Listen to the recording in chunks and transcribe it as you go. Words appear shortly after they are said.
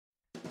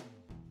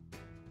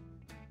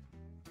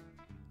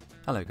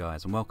Hello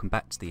guys, and welcome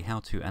back to the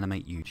How to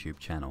Animate YouTube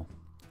channel.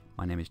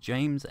 My name is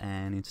James,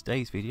 and in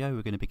today's video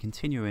we're going to be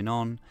continuing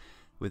on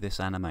with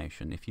this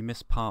animation. If you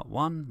missed part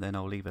 1, then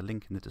I'll leave a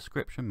link in the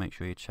description, make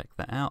sure you check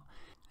that out.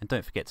 And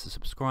don't forget to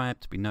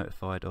subscribe to be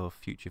notified of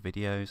future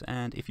videos,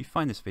 and if you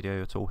find this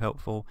video at all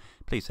helpful,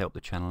 please help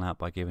the channel out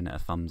by giving it a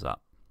thumbs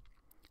up.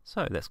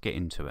 So let's get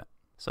into it.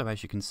 So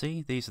as you can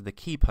see, these are the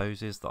key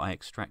poses that I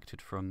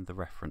extracted from the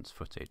reference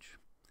footage.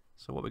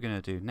 So what we're going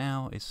to do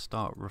now is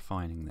start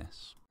refining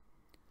this.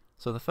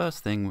 So the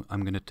first thing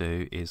I'm going to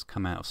do is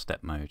come out of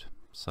step mode.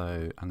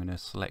 So I'm going to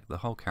select the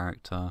whole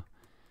character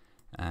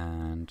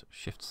and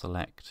shift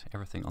select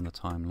everything on the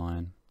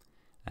timeline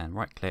and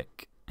right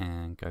click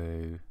and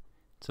go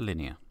to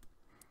linear.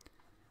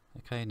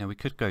 Okay, now we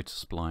could go to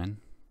spline,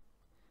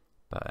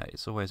 but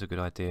it's always a good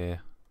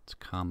idea to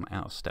come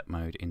out of step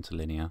mode into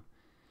linear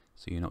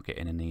so you're not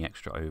getting any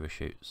extra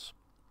overshoots.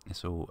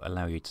 This will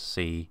allow you to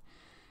see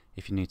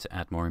if you need to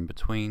add more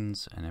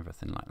in-betweens and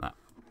everything like that.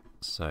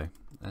 So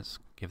let's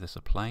give this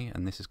a play,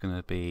 and this is going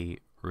to be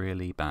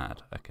really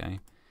bad, okay?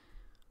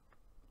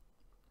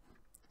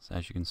 So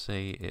as you can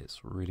see,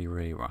 it's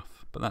really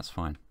rough, but that's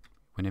fine.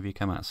 Whenever you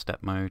come out of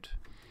step mode,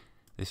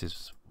 this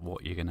is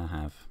what you're going to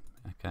have,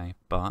 okay?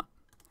 But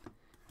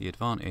the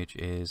advantage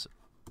is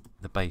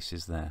the base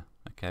is there,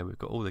 okay? We've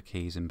got all the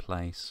keys in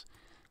place.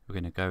 We're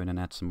going to go in and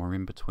add some more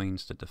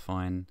in-betweens to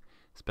define,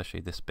 especially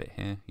this bit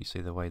here. You see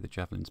the way the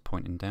javelin's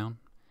pointing down?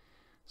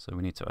 So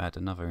we need to add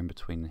another in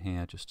between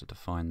here just to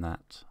define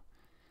that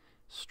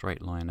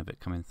straight line of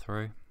it coming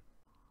through.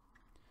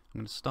 I'm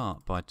going to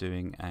start by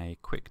doing a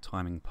quick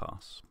timing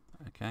pass.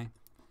 Okay,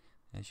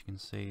 as you can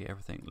see,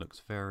 everything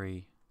looks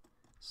very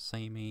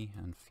samey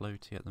and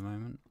floaty at the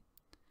moment.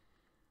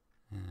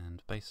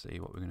 And basically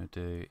what we're going to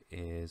do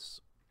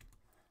is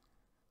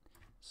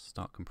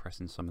start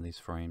compressing some of these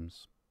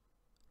frames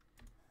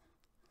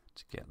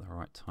to get the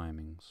right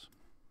timings.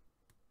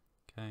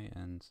 Okay,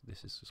 and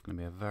this is just going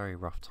to be a very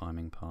rough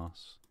timing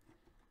pass.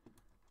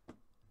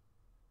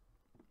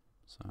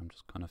 So I'm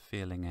just kind of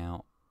feeling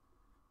out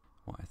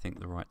what I think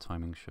the right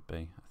timing should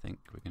be. I think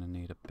we're going to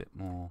need a bit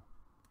more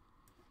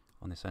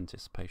on this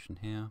anticipation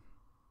here.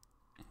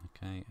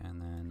 Okay,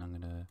 and then I'm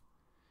going to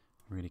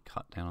really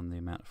cut down on the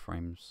amount of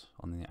frames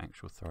on the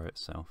actual throw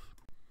itself.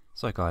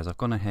 So guys, I've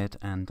gone ahead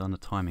and done a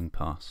timing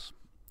pass.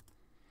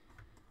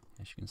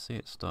 As you can see,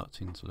 it's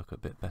starting to look a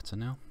bit better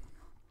now.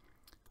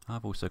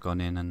 I've also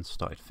gone in and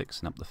started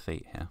fixing up the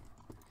feet here.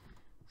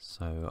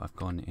 So I've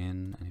gone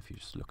in, and if you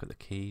just look at the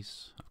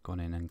keys, I've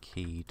gone in and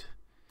keyed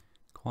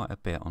quite a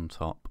bit on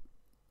top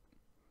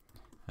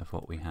of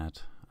what we had,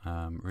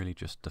 really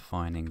just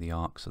defining the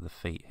arcs of the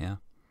feet here.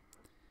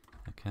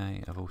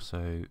 Okay, I've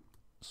also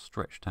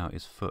stretched out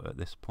his foot at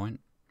this point.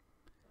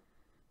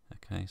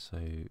 Okay, so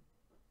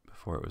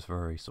before it was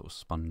very sort of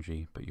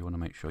spongy, but you want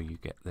to make sure you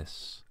get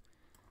this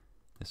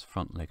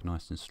front leg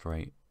nice and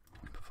straight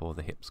before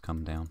the hips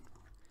come down,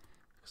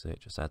 because it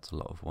just adds a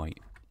lot of weight.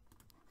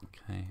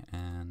 Okay,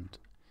 and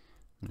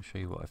I'm going to show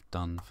you what I've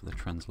done for the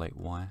translate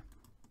Y.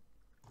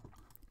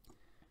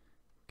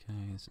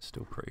 Okay, this is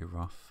still pretty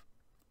rough,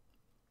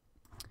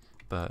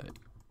 but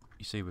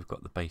you see we've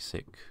got the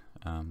basic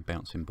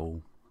bouncing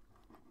ball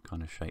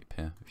kind of shape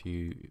here. If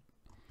you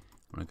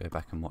want to go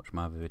back and watch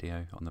my other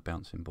video on the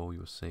bouncing ball,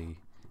 you'll see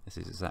this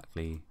is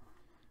exactly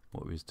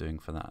what we was doing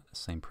for that. The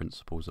same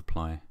principles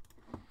apply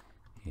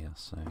here,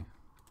 so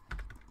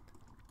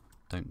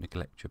don't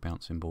neglect your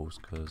bouncing balls,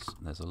 because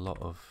there's a lot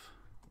of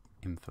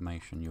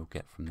information you'll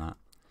get from that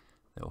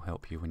that will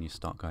help you when you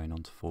start going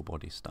on to full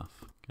body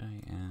stuff.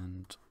 Okay,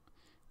 and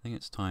I think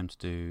it's time to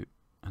do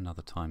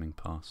another timing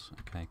pass,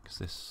 okay, because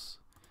this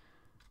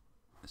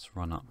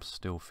run up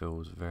still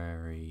feels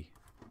very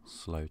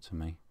slow to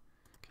me.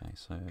 Okay,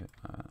 so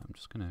I'm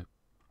just going to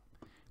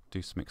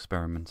do some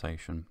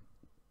experimentation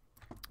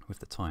with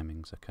the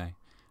timings. Okay,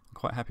 I'm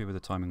quite happy with the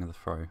timing of the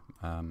throw.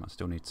 I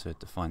still need to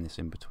define this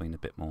in between a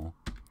bit more.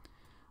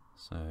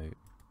 So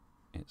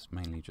it's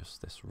mainly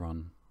just this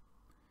run.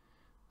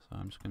 So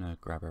I'm just going to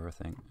grab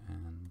everything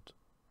and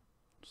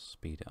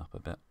speed it up a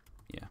bit.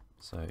 Yeah,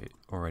 so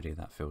already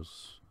that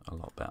feels a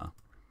lot better.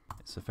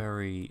 It's a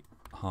very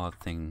hard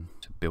thing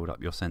to build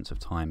up your sense of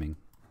timing.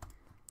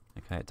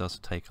 Okay, it does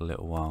take a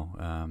little while.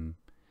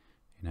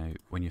 You know,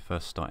 when you're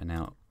first starting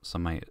out,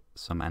 some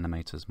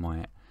animators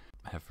might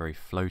have very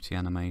floaty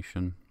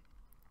animation.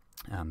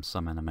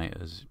 Some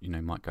animators, you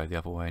know, might go the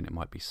other way and it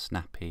might be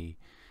snappy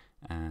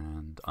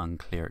and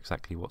unclear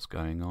exactly what's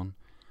going on.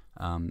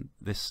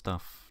 This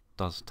stuff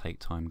does take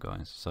time,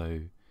 guys, so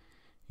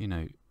you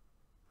know,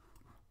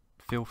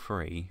 feel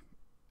free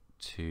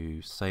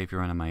to save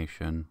your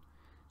animation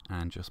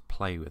and just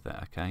play with it.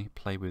 Okay,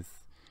 play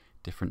with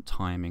different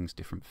timings,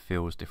 different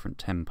feels, different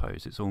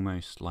tempos. It's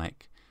almost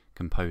like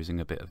composing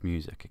a bit of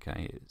music.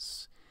 Okay,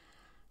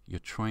 you're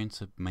trying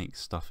to make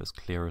stuff as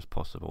clear as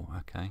possible.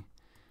 Okay,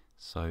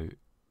 so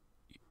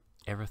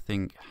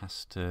everything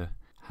has to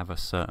have a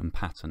certain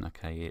pattern.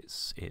 Okay,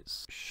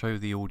 it's show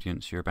the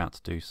audience you're about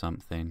to do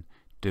something,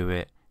 do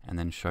it, and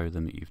then show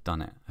them that you've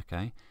done it.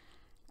 Okay,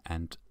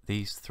 and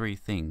these three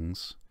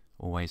things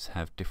always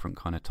have different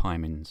kind of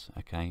timings,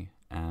 okay,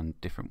 and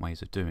different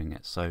ways of doing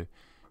it. So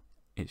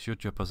it's your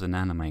job as an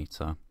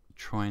animator,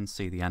 try and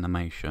see the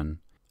animation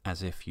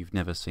as if you've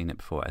never seen it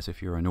before, as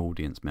if you're an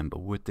audience member.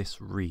 Would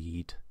this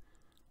read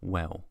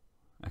well?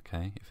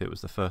 Okay, if it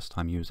was the first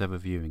time you was ever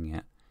viewing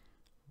it,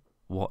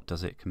 what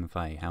does it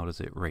convey? How does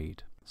it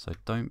read? So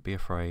don't be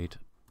afraid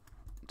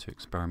to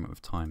experiment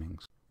with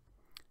timings.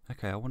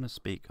 Okay, I want to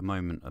speak a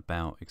moment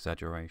about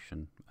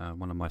exaggeration.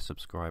 One of my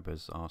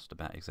subscribers asked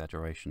about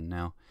exaggeration.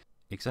 Now,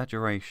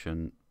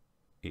 exaggeration,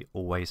 it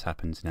always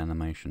happens in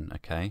animation,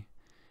 okay?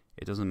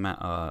 It doesn't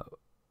matter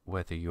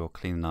whether you're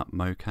cleaning up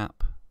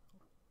mocap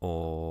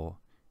or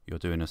you're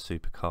doing a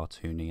super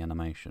cartoony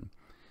animation.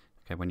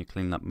 Okay, when you're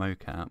cleaning up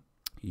mocap,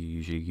 you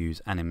usually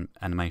use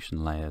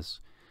animation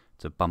layers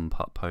to bump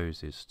up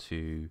poses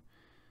to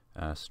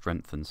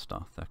strengthen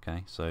stuff,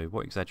 okay? So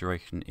what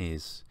exaggeration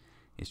is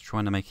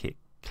trying to make it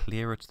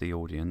clearer to the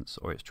audience,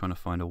 or it's trying to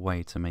find a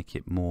way to make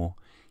it more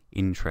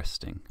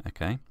interesting,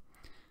 okay?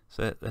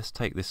 So let's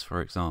take this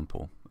for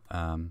example.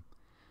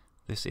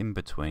 This in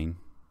between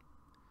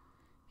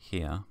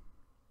here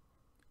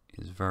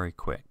is very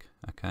quick,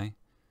 okay?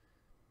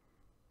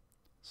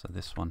 So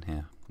this one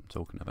here I'm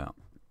talking about,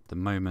 the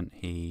moment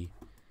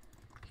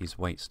his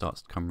weight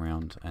starts to come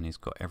around and he's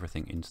got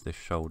everything into this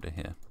shoulder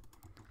here.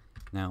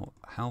 Now,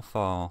 how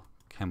far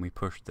can we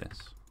push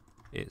this?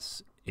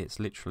 It's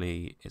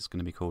literally, it's going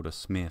to be called a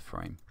smear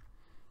frame.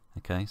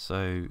 Okay,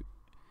 so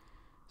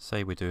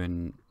say we're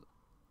doing,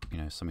 you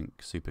know, something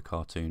super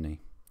cartoony.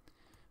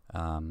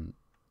 Well,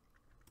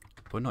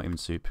 not even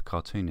super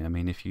cartoony. I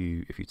mean, if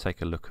you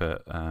take a look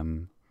at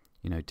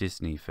you know,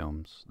 Disney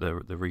films,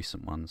 the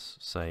recent ones,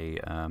 say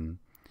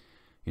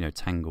you know,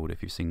 Tangled.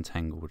 If you've seen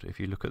Tangled, if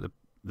you look at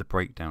the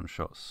breakdown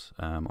shots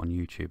on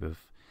YouTube of,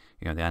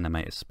 you know, the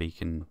animators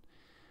speaking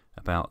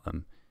about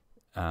them,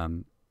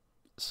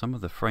 some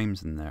of the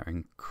frames in there are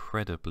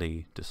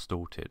incredibly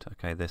distorted.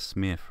 Okay, they're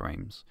smear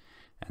frames,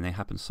 and they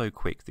happen so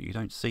quick that you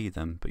don't see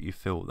them, but you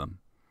feel them.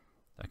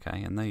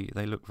 Okay, and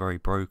they look very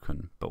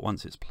broken, but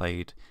once it's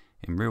played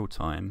in real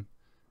time,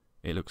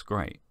 it looks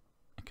great.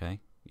 Okay,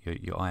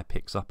 your eye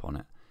picks up on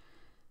it.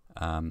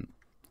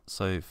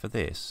 So for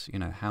this, you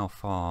know, how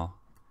far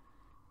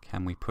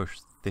can we push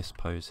this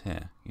pose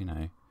here? You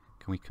know,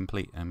 can we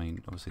complete? I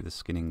mean, obviously the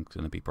skinning's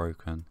going to be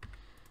broken,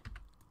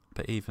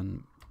 but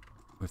even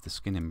with the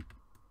skinning,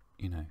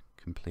 you know,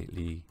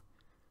 completely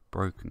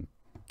broken,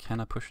 can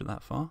I push it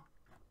that far?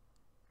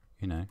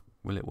 You know,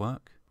 will it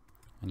work?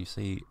 And you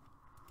see,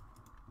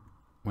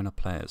 when I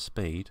play at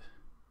speed,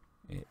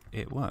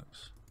 it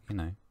works. You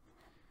know,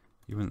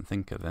 you wouldn't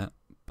think of it,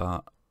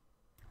 but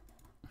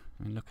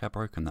I mean, look how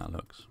broken that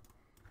looks.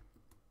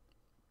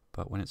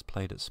 But when it's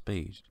played at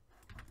speed,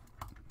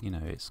 you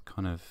know, it's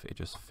kind of, it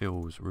just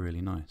feels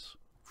really nice.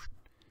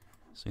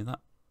 See that?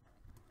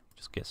 It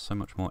just gets so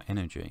much more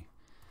energy.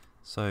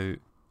 So,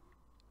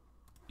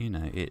 you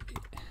know,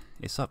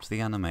 it's up to the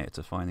animator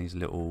to find these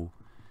little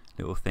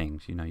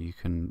things. You know, you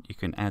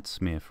can add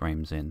smear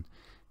frames in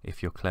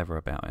if you're clever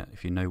about it,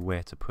 if you know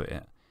where to put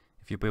it.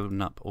 If you're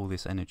building up all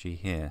this energy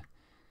here,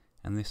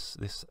 and this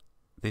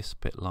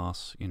bit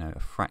lasts, you know, a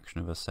fraction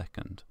of a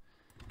second.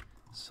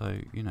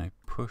 So, you know,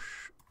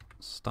 push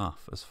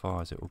stuff as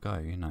far as it will go.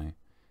 You know,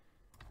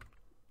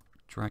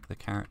 drag the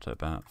character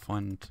about,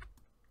 find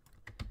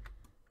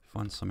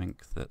something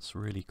that's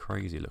really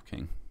crazy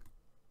looking,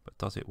 but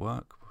does it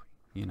work?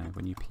 You know,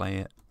 when you play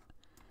it,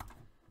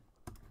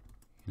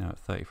 you know, at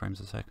 30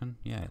 frames a second,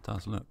 yeah, it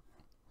does. Look,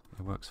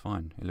 it works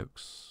fine. It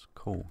looks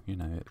cool. You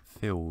know, it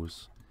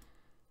feels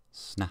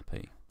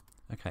snappy.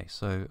 Okay,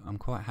 so I'm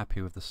quite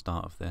happy with the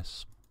start of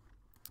this,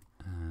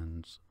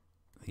 and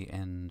the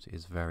end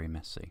is very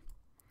messy.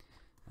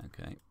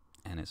 Okay,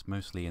 and it's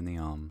mostly in the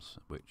arms,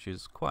 which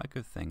is quite a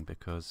good thing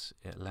because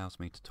it allows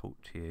me to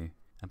talk to you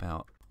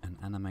about an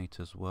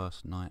animator's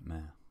worst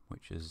nightmare,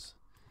 which is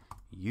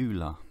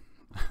Eular.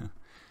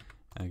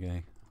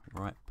 Okay,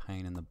 right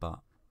pain in the butt.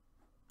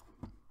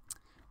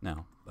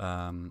 Now,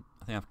 I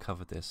think I've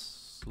covered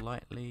this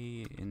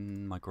slightly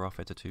in my Graph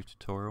Editor 2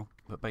 tutorial,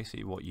 but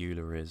basically what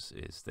Eular is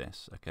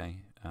this,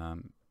 okay?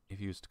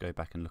 If you was to go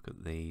back and look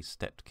at the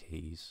stepped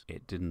keys,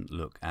 it didn't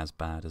look as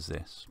bad as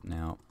this.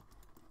 Now,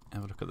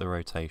 have a look at the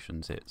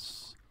rotations.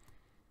 It's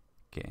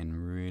getting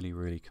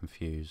really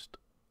confused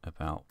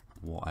about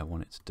what I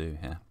want it to do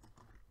here.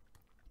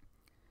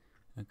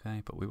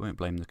 Okay, but we won't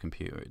blame the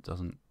computer. It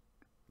doesn't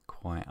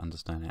quite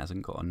understand. It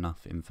hasn't got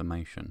enough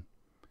information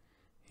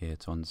here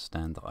to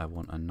understand that I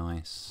want the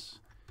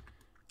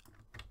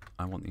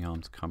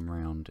arm to come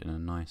around in a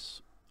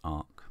nice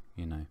arc,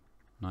 you know,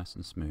 nice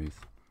and smooth.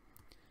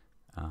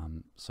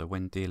 So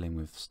when dealing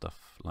with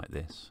stuff like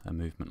this, a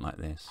movement like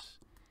this,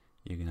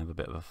 you can have a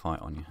bit of a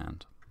fight on your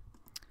hand.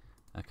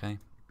 Okay,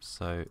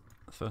 so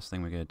the first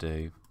thing we're going to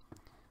do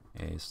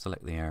is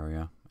select the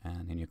area,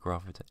 and in your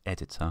Graph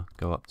Editor,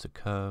 go up to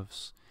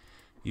Curves,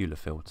 Eular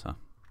Filter.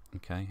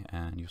 Okay,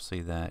 and you'll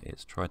see there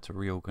it's tried to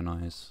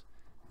reorganize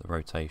the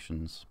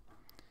rotations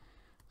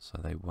so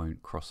they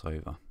won't cross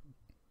over.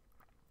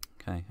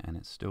 Okay, and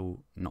it's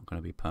still not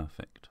going to be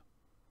perfect.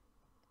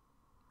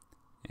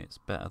 It's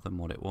better than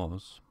what it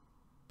was,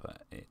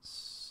 but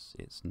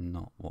it's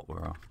not what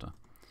we're after.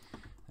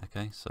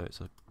 Okay, so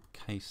it's a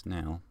case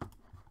now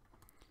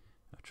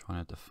of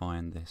trying to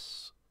define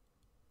this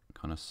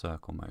kind of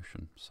circle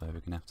motion. So we're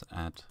going to have to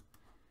add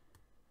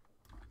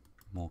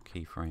more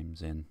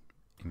keyframes in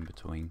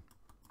between,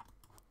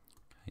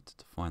 okay, to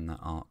define that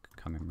arc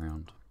coming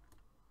round.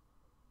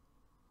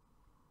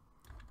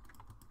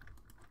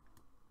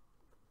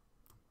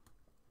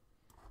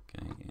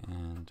 Okay,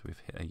 and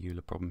we've hit a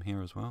Euler problem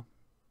here as well.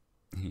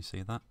 You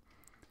see that?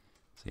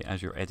 See,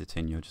 as you're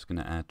editing, you're just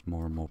going to add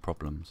more and more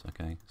problems.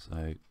 Okay,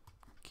 so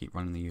keep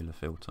running the Euler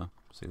filter.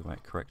 See the way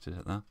it corrected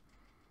it there?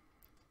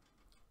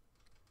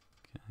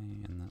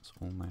 Okay, and that's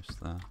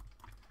almost there.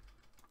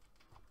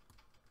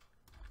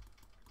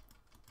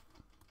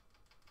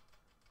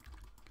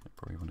 Okay,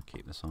 probably want to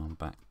keep this arm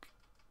back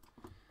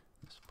at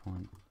this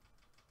point.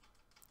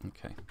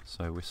 Okay,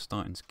 so we're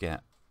starting to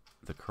get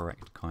the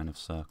correct kind of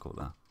circle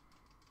there.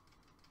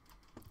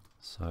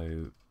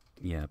 So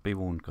yeah, be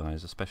warned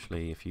guys,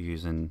 especially if you're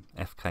using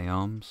FK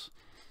arms,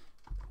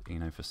 you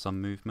know, for some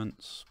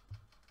movements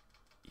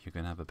you're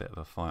going to have a bit of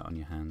a fight on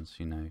your hands.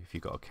 You know, if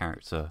you've got a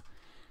character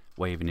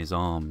waving his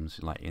arms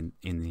like in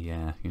the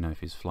air, you know, if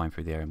he's flying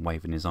through the air and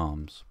waving his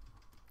arms,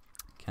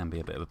 it can be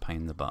a bit of a pain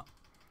in the butt.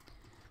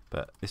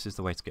 But this is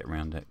the way to get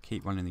around it.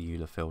 Keep running the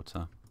Euler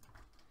filter,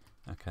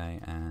 okay,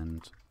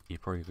 and you're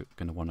probably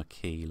going to want to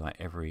key like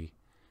every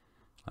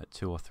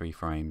 2 or 3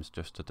 frames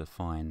just to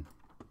define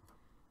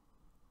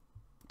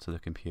to the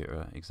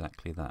computer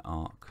exactly that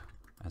arc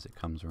as it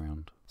comes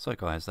around. So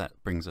guys, that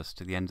brings us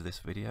to the end of this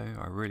video.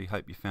 I really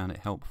hope you found it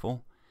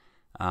helpful.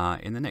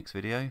 In the next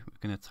video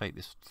we're going to take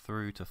this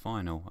through to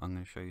final. I'm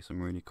going to show you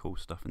some really cool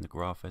stuff in the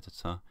graph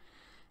editor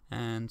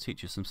and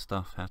teach you some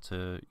stuff how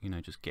to, you know,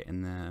 just get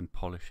in there and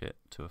polish it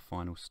to a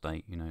final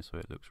state, you know, so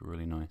it looks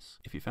really nice.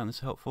 If you found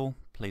this helpful,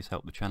 please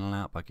help the channel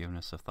out by giving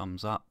us a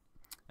thumbs up.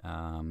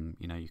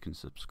 You know, you can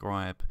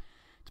subscribe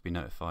to be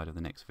notified of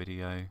the next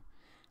video.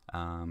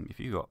 If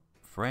you've got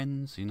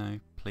friends, you know,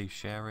 please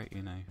share it.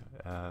 You know,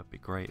 it'd be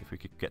great if we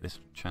could get this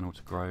channel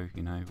to grow.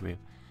 You know, we're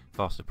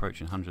fast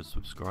approaching 100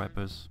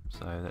 subscribers,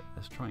 so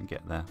let's try and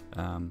get there.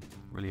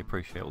 Really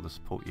appreciate all the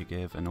support you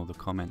give and all the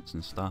comments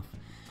and stuff.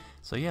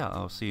 So yeah,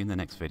 I'll see you in the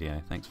next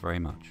video. Thanks very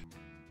much.